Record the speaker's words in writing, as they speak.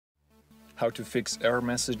How to fix error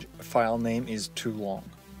message file name is too long.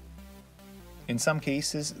 In some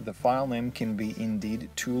cases, the file name can be indeed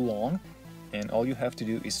too long, and all you have to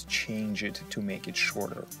do is change it to make it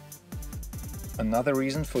shorter. Another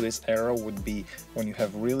reason for this error would be when you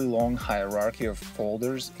have really long hierarchy of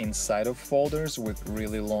folders inside of folders with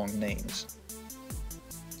really long names.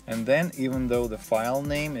 And then, even though the file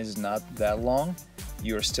name is not that long,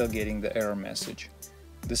 you're still getting the error message.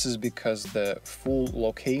 This is because the full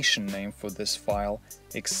location name for this file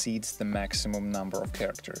exceeds the maximum number of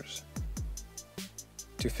characters.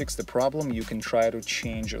 To fix the problem, you can try to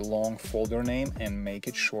change a long folder name and make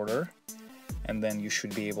it shorter, and then you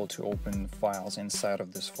should be able to open files inside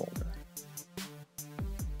of this folder.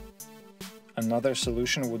 Another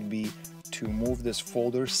solution would be to move this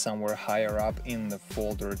folder somewhere higher up in the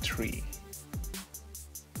folder tree.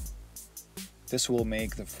 This will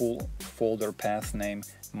make the full folder path name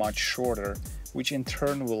much shorter, which in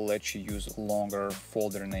turn will let you use longer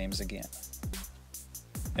folder names again.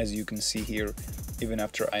 As you can see here, even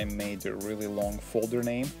after I made a really long folder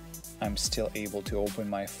name, I'm still able to open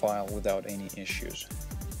my file without any issues.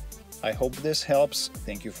 I hope this helps.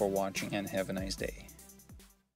 Thank you for watching and have a nice day.